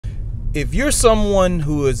If you're someone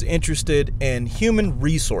who is interested in human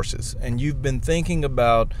resources and you've been thinking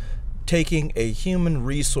about taking a human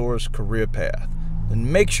resource career path,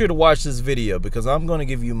 then make sure to watch this video because I'm going to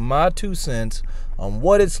give you my 2 cents on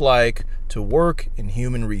what it's like to work in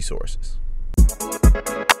human resources.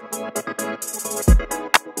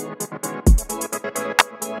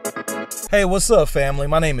 Hey, what's up, family?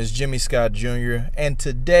 My name is Jimmy Scott Jr., and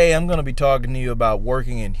today I'm going to be talking to you about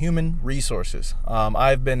working in human resources.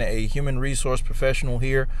 I've been a human resource professional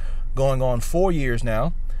here going on 4 years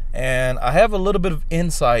now, and I have a little bit of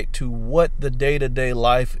insight to what the day-to-day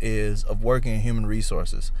life is of working in human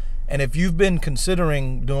resources. And if you've been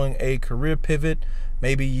considering doing a career pivot,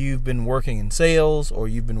 maybe you've been working in sales or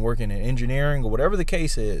you've been working in engineering or whatever the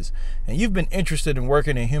case is, and you've been interested in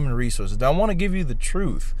working in human resources, now I want to give you the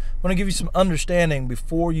truth. I want to give you some understanding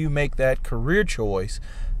before you make that career choice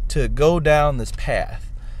to go down this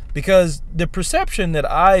path. Because the perception that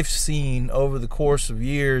I've seen over the course of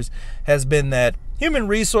years has been that human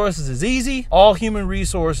resources is easy. All human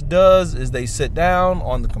resource does is they sit down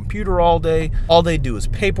on the computer all day. All they do is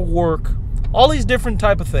paperwork, all these different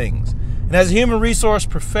type of things. And as a human resource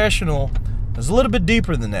professional, it's a little bit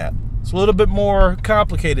deeper than that. It's a little bit more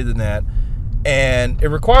complicated than that. And it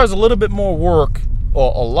requires a little bit more work,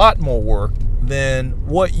 or a lot more work, than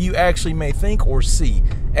what you actually may think or see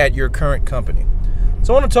at your current company.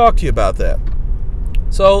 So I want to talk to you about that.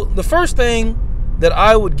 So the first thing that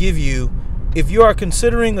I would give you if you are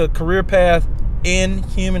considering a career path in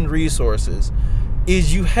human resources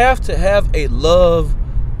is you have to have a love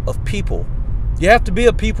of people. You have to be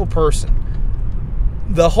a people person.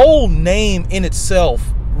 The whole name in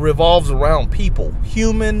itself revolves around people.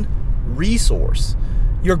 Human resource.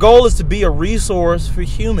 Your goal is to be a resource for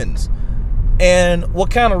humans. And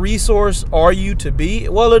what kind of resource are you to be?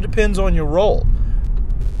 Well, it depends on your role,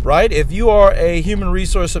 right? If you are a human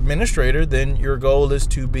resource administrator, then your goal is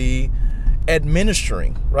to be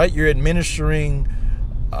administering, right? You're administering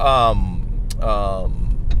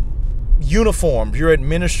uniforms. You're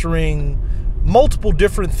administering multiple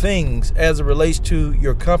different things as it relates to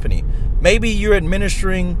your company. Maybe you're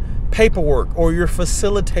administering paperwork, or you're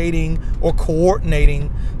facilitating or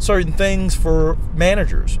coordinating certain things for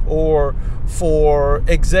managers or for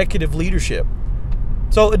executive leadership.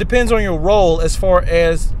 So it depends on your role as far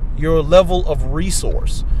as your level of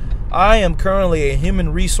resource. I am currently a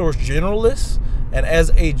human resource generalist, and as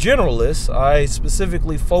a generalist, I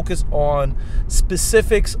specifically focus on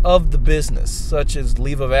specifics of the business, such as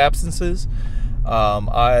leave of absences.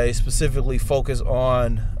 I specifically focus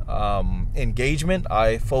on engagement.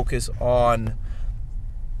 I focus on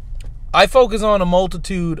a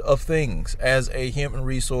multitude of things as a human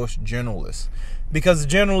resource generalist, because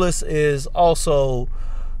the generalist is also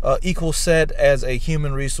equal set as a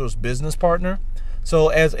human resource business partner. So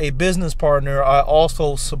as a business partner, I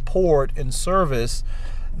also support and service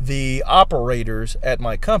the operators at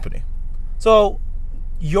my company. So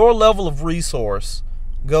your level of resource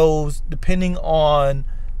goes depending on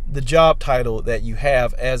the job title that you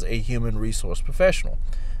have as a human resource professional.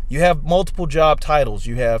 You have multiple job titles.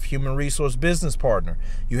 You have human resource business partner.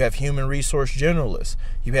 You have human resource generalist.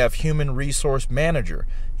 You have human resource manager,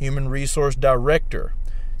 human resource director,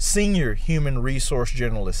 senior human resource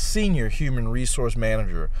generalist, senior human resource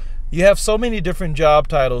manager. You have so many different job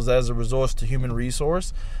titles as a resource to human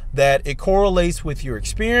resource that it correlates with your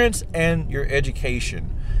experience and your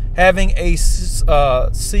education. Having a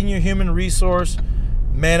senior human resource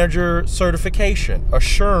manager certification, a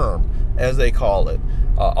SHRM as they call it,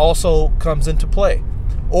 also comes into play.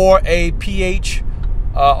 Or a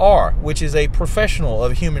PHR, which is a professional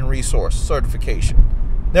of human resource certification.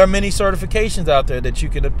 There are many certifications out there that you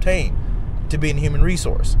can obtain to be in human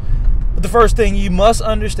resource. But the first thing you must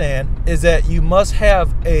understand is that you must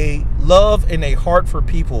have a love and a heart for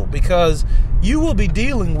people, because you will be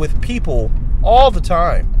dealing with people all the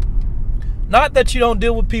time. Not that you don't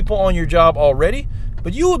deal with people on your job already,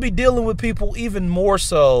 but you will be dealing with people even more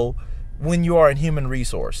so when you are in human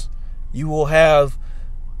resource. You will have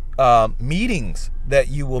meetings that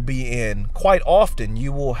you will be in quite often.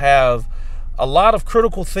 You will have a lot of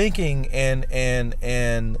critical thinking and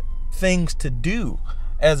things to do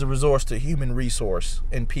as a resource to human resource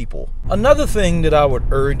and people. Another thing that I would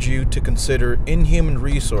urge you to consider in human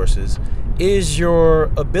resources is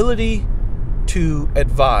your ability to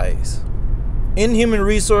advise. In human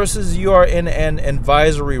resources, you are in an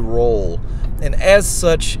advisory role, and as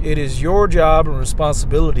such, it is your job and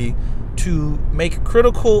responsibility to make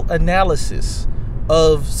critical analysis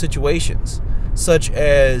of situations, such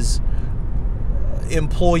as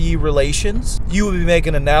employee relations. You would be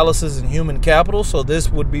making analysis in human capital, so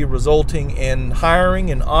this would be resulting in hiring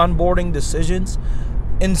and onboarding decisions.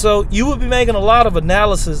 And so you would be making a lot of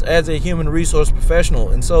analysis as a human resource professional.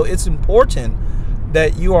 And so it's important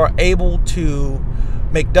that you are able to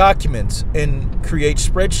make documents and create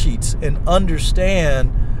spreadsheets and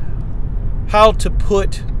understand how to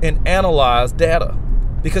put and analyze data.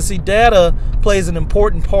 Because see, data plays an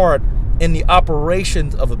important part in the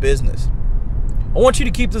operations of a business. I want you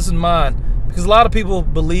to keep this in mind, because a lot of people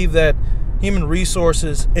believe that human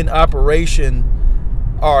resources and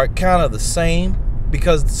operation are kind of the same,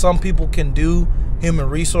 because some people can do human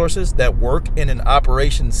resources that work in an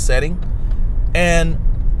operations setting. And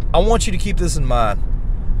I want you to keep this in mind.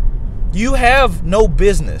 You have no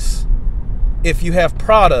business if you have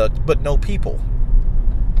product but no people.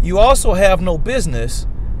 You also have no business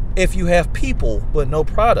if you have people but no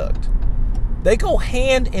product. They go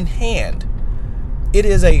hand in hand. It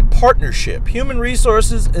is a partnership. Human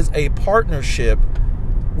resources is a partnership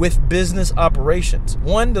with business operations.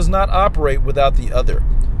 One does not operate without the other.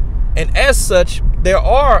 And as such, there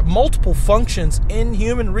are multiple functions in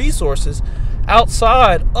human resources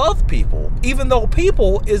outside of people. Even though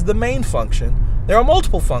people is the main function, there are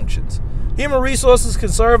multiple functions. Human resources can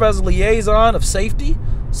serve as a liaison of safety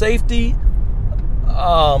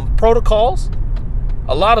protocols.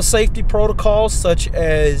 A lot of safety protocols, such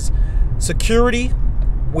as security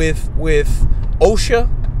with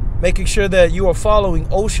OSHA, making sure that you are following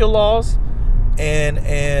OSHA laws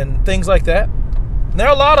and things like that. And there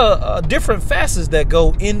are a lot of different facets that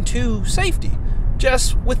go into safety,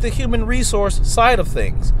 just with the human resource side of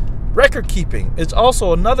things. Record keeping is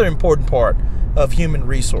also another important part of human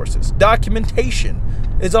resources. Documentation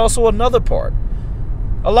is also another part.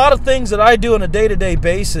 A lot of things that I do on a day-to-day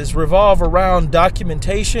basis revolve around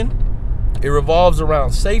documentation. It revolves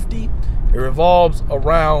around safety. It revolves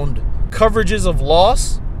around coverages of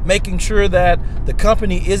loss, making sure that the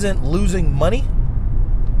company isn't losing money.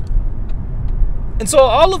 And so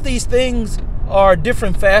all of these things are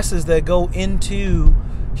different facets that go into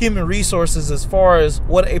human resources as far as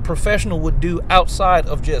what a professional would do outside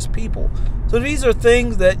of just people. So these are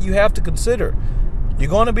things that you have to consider. You're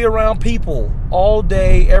going to be around people all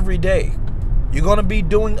day, every day. You're going to be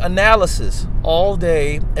doing analysis all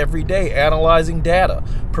day, every day, analyzing data,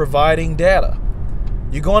 providing data.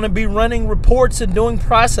 You're going to be running reports and doing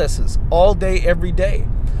processes all day, every day.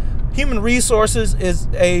 Human resources is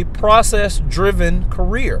a process-driven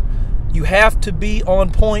career. You have to be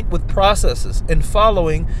on point with processes and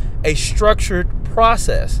following a structured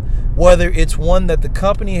process, whether it's one that the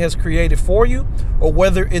company has created for you or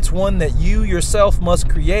whether it's one that you yourself must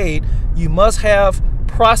create. You must have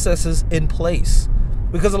processes in place,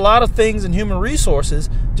 because a lot of things in human resources,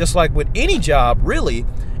 just like with any job really,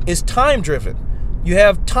 is time-driven. You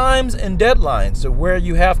have times and deadlines of where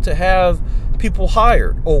you have to have people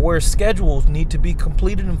hired, or where schedules need to be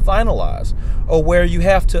completed and finalized, or where you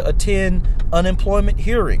have to attend unemployment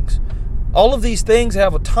hearings. All of these things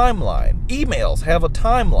have a timeline. Emails have a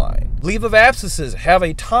timeline. Leave of absences have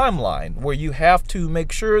a timeline where you have to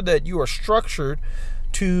make sure that you are structured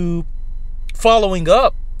to following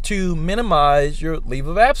up to minimize your leave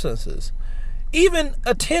of absences. Even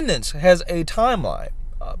attendance has a timeline,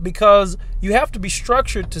 because you have to be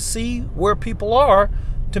structured to see where people are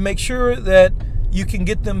to make sure that you can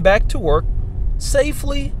get them back to work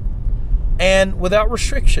safely and without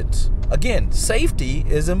restrictions. Again, safety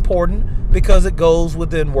is important because it goes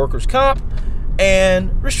within workers' comp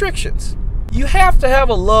and restrictions. You have to have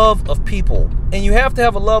a love of people, and you have to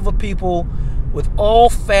have a love of people with all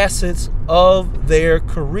facets of their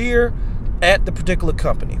career at the particular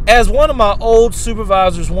company. As one of my old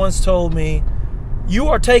supervisors once told me, you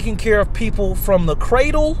are taking care of people from the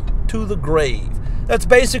cradle to the grave. That's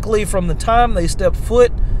basically from the time they step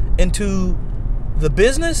foot into the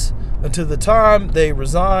business until the time they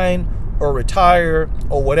resign or retire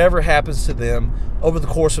or whatever happens to them over the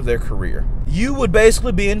course of their career. You would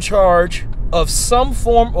basically be in charge of some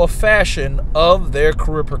form or fashion of their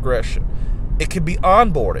career progression. It could be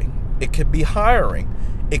onboarding, it could be hiring,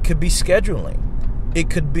 it could be scheduling, it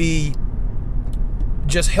could be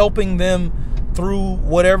just helping them through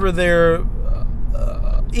whatever their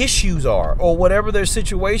issues are or whatever their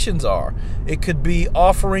situations are. It could be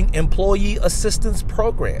offering employee assistance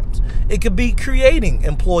programs. It could be creating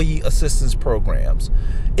employee assistance programs.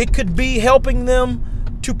 It could be helping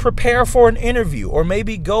them to prepare for an interview or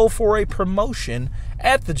maybe go for a promotion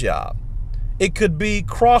at the job. It could be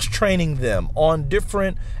cross-training them on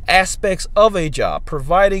different aspects of a job,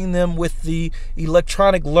 providing them with the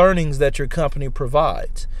electronic learnings that your company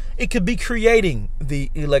provides. It could be creating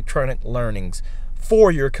the electronic learnings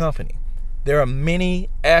for your company. There are many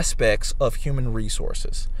aspects of human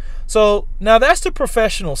resources. So now that's the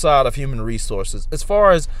professional side of human resources as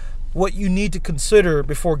far as what you need to consider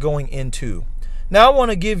before going into. Now I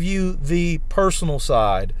want to give you the personal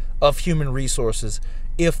side of human resources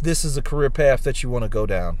if this is a career path that you want to go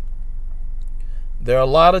down. There are a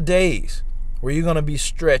lot of days where you're going to be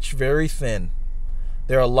stretched very thin.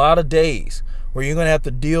 There are a lot of days where you're going to have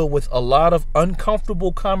to deal with a lot of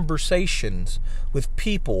uncomfortable conversations with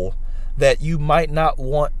people that you might not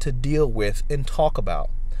want to deal with and talk about.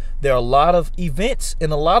 There are a lot of events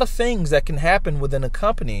and a lot of things that can happen within a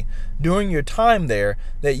company during your time there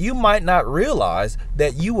that you might not realize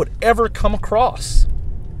that you would ever come across.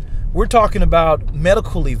 We're talking about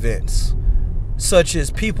medical events, such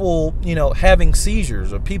as people, having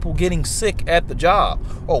seizures, or people getting sick at the job,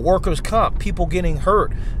 or workers' comp, people getting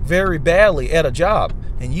hurt very badly at a job,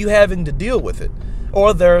 and you having to deal with it.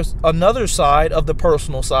 Or there's another side of the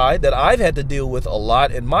personal side that I've had to deal with a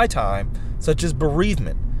lot in my time, such as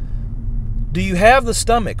bereavement. Do you have the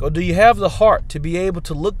stomach or do you have the heart to be able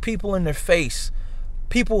to look people in their face,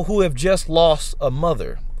 people who have just lost a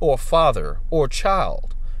mother or a father or a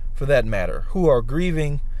child, for that matter, who are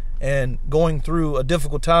grieving and going through a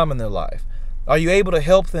difficult time in their life? Are you able to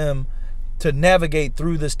help them to navigate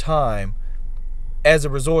through this time as a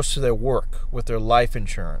resource to their work with their life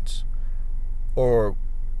insurance or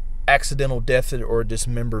accidental death or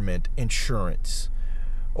dismemberment insurance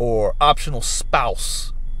or optional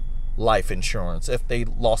spouse life insurance if they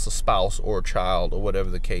lost a spouse or a child or whatever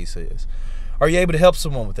the case is? Are you able to help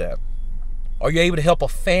someone with that? Are you able to help a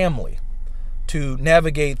family to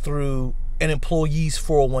navigate through an employee's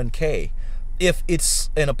 401k if it's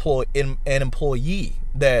an employee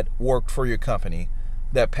that worked for your company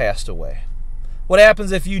that passed away? What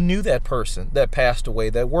happens if you knew that person that passed away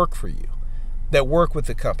that worked for you, that worked with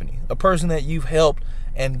the company, a person that you've helped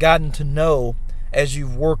and gotten to know as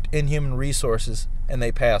you've worked in human resources and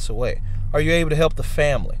they pass away? Are you able to help the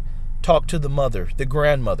family, talk to the mother, the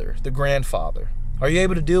grandmother, the grandfather? Are you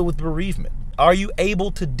able to deal with bereavement? Are you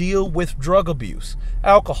able to deal with drug abuse,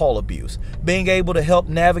 alcohol abuse, being able to help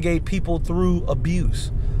navigate people through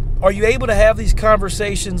abuse? Are you able to have these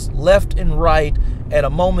conversations left and right at a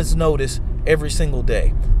moment's notice every single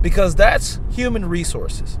day? Because that's human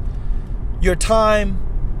resources. Your time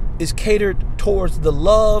is catered towards the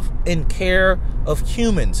love and care of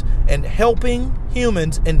humans and helping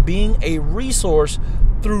humans and being a resource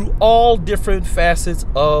through all different facets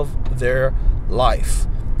of their life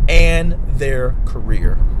and their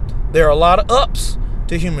career. There are a lot of ups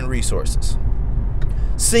to human resources.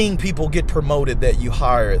 Seeing people get promoted that you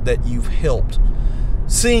hired, that you've helped.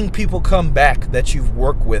 Seeing people come back that you've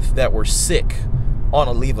worked with that were sick on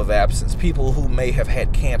a leave of absence, people who may have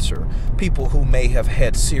had cancer, people who may have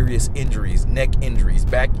had serious injuries, neck injuries,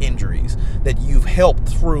 back injuries, that you've helped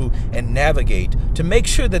through and navigate to make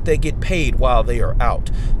sure that they get paid while they are out,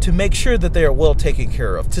 to make sure that they are well taken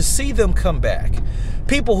care of, to see them come back.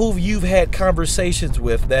 People who you've had conversations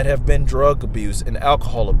with that have been drug abuse and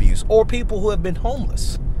alcohol abuse, or people who have been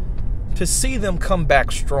homeless, to see them come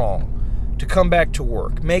back strong, to come back to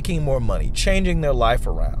work, making more money, changing their life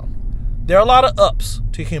around. There are a lot of ups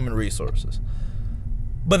to human resources,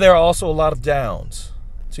 but there are also a lot of downs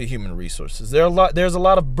to human resources. There's a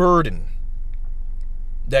lot of burden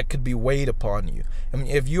that could be weighed upon you. I mean,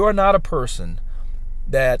 if you are not a person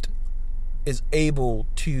that is able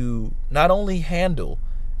to not only handle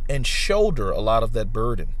and shoulder a lot of that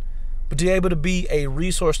burden, but to be able to be a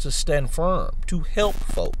resource to stand firm, to help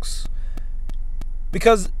folks.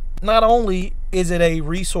 Because not only is it a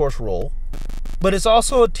resource role, but it's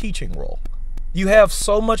also a teaching role. You have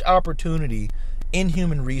so much opportunity in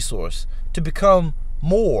human resource to become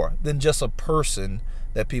more than just a person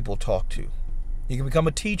that people talk to. You can become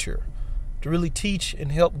a teacher, to really teach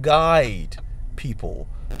and help guide people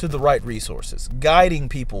to the right resources, guiding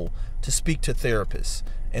people to speak to therapists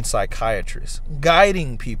and psychiatrists,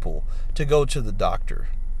 guiding people to go to the doctor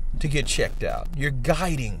to get checked out. You're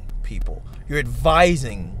guiding people. You're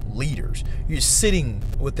advising leaders. You're sitting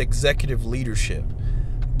with executive leadership,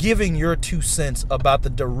 giving your 2 cents about the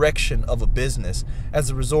direction of a business as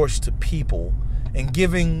a resource to people, and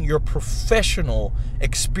giving your professional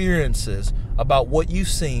experiences about what you've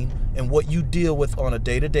seen and what you deal with on a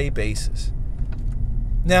day-to-day basis.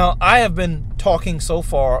 Now, I have been talking so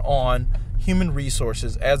far on human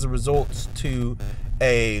resources as a result to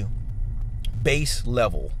a base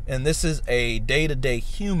level, and this is a day-to-day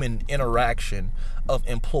human interaction of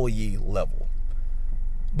employee level.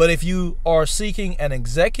 But if you are seeking an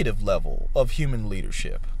executive level of human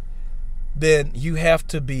leadership, then you have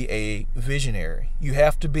to be a visionary. You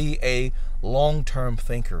have to be a long-term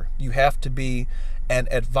thinker. You have to be an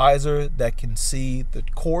advisor that can see the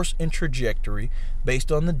course and trajectory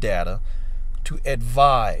based on the data to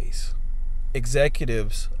advise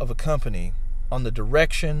executives of a company on the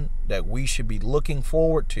direction that we should be looking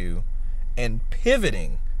forward to and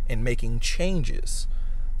pivoting and making changes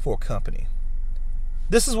for a company.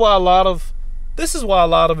 This is why a lot of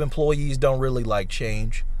employees don't really like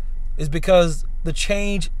change, is because the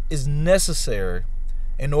change is necessary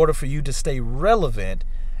in order for you to stay relevant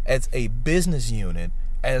as a business unit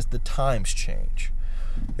as the times change.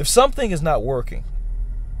 If something is not working,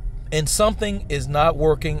 and something is not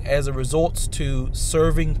working as a result to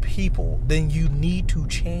serving people, then you need to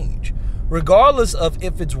change. Regardless of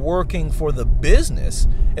if it's working for the business,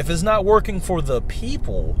 if it's not working for the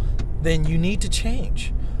people, then you need to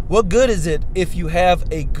change. What good is it if you have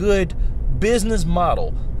a good business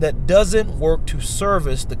model that doesn't work to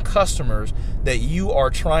service the customers that you are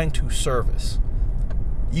trying to service?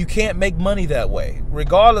 You can't make money that way,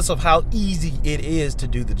 regardless of how easy it is to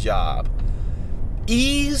do the job.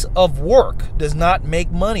 Ease of work does not make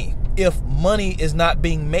money if money is not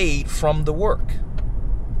being made from the work.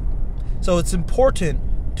 So it's important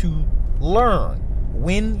to learn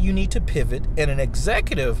when you need to pivot in an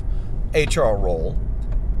executive HR role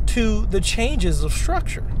to the changes of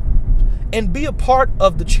structure, and be a part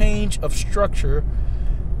of the change of structure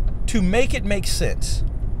to make it make sense.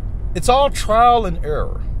 It's all trial and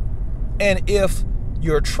error. And if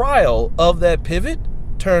your trial of that pivot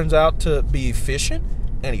turns out to be efficient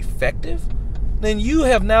and effective, then you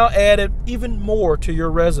have now added even more to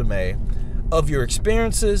your resume of your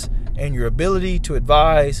experiences and your ability to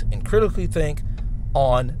advise and critically think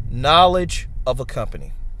on knowledge of a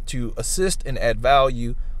company, to assist and add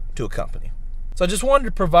value to a company. So I just wanted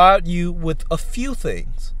to provide you with a few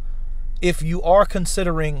things if you are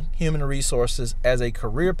considering human resources as a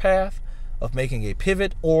career path of making a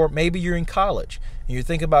pivot, or maybe you're in college and you're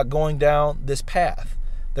thinking about going down this path.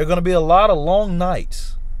 There are going to be a lot of long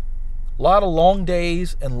nights, a lot of long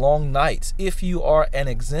days and long nights if you are an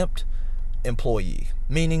exempt employee,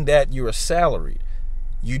 meaning that you're a salaried.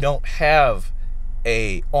 You don't have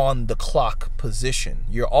a on-the-clock position.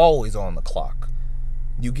 You're always on the clock.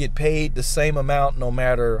 You get paid the same amount no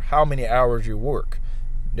matter how many hours you work.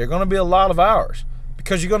 There are going to be a lot of hours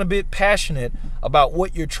because you're going to be passionate about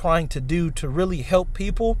what you're trying to do to really help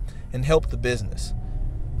people and help the business.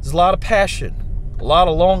 There's a lot of passion, a lot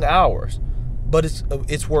of long hours, but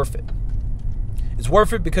it's worth it. It's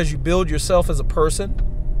worth it because you build yourself as a person.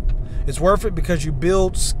 It's worth it because you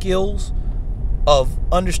build skills of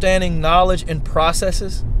understanding knowledge and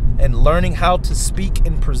processes and learning how to speak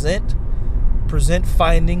and present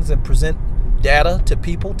findings and present data to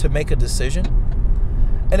people to make a decision.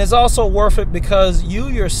 And it's also worth it because you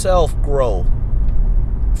yourself grow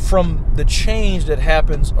from the change that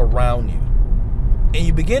happens around you. And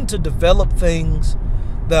you begin to develop things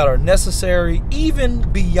that are necessary even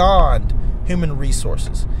beyond human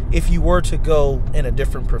resources if you were to go in a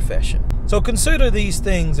different profession. So consider these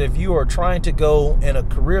things if you are trying to go in a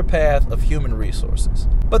career path of human resources.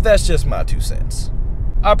 But that's just my 2 cents.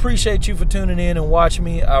 I appreciate you for tuning in and watching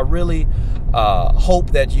me. I really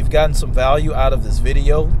hope that you've gotten some value out of this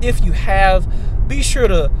video. If you have, be sure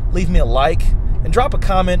to leave me a like and drop a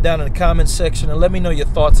comment down in the comments section and let me know your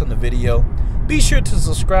thoughts on the video. Be sure to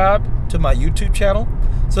subscribe to my YouTube channel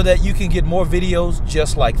so that you can get more videos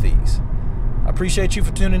just like these. I appreciate you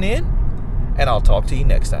for tuning in, and I'll talk to you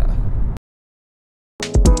next time.